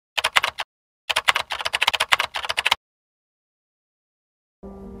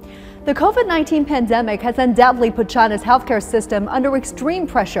The COVID-19 pandemic has undoubtedly put China's healthcare system under extreme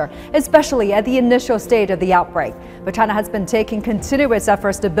pressure, especially at the initial stage of the outbreak. But China has been taking continuous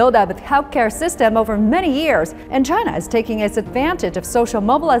efforts to build up its healthcare system over many years, and China is taking its advantage of social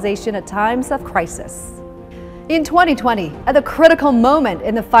mobilization at times of crisis. In 2020, at the critical moment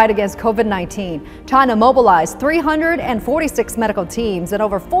in the fight against COVID-19, China mobilized 346 medical teams and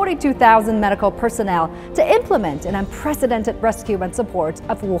over 42,000 medical personnel to implement an unprecedented rescue and support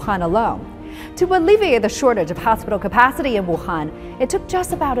of Wuhan alone. To alleviate the shortage of hospital capacity in Wuhan, it took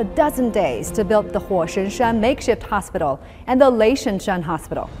just about a dozen days to build the Huoshinshan makeshift hospital and the Leishanshan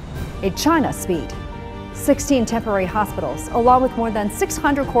hospital, a China speed. 16 temporary hospitals, along with more than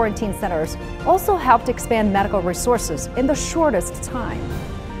 600 quarantine centers, also helped expand medical resources in the shortest time.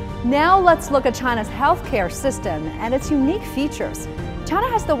 Now let's look at China's healthcare system and its unique features. China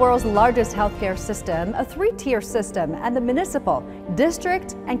has the world's largest healthcare system, a three-tier system, and the municipal,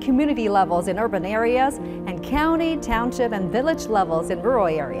 district, and community levels in urban areas, and county, township, and village levels in rural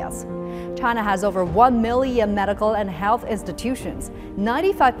areas. China has over 1 million medical and health institutions,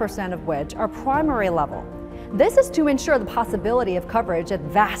 95% of which are primary level. This is to ensure the possibility of coverage at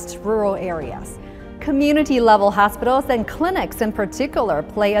vast rural areas. Community-level hospitals and clinics in particular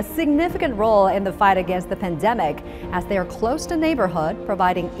play a significant role in the fight against the pandemic, as they are close to neighborhood,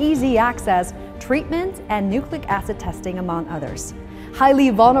 providing easy access, treatment, and nucleic acid testing, among others.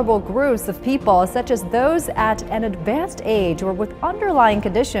 Highly vulnerable groups of people, such as those at an advanced age or with underlying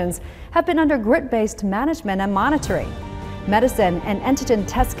conditions, have been under grid-based management and monitoring. Medicine and antigen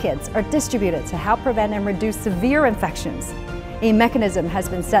test kits are distributed to help prevent and reduce severe infections. A mechanism has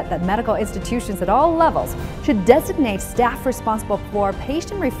been set that medical institutions at all levels should designate staff responsible for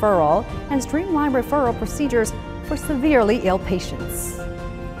patient referral and streamline referral procedures for severely ill patients.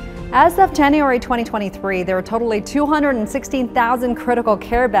 As of January 2023, there are totally 216,000 critical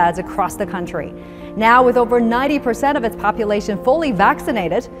care beds across the country. Now, with over 90% of its population fully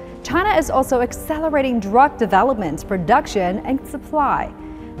vaccinated, China is also accelerating drug development, production, and supply.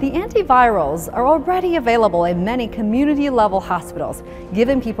 The antivirals are already available in many community-level hospitals,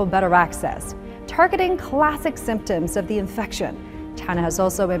 giving people better access, targeting classic symptoms of the infection. China has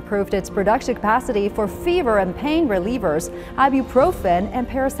also improved its production capacity for fever and pain relievers, ibuprofen, and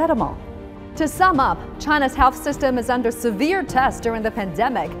paracetamol. To sum up, China's health system is under severe test during the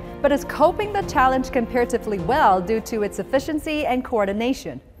pandemic, but is coping the challenge comparatively well due to its efficiency and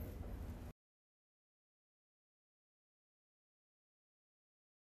coordination.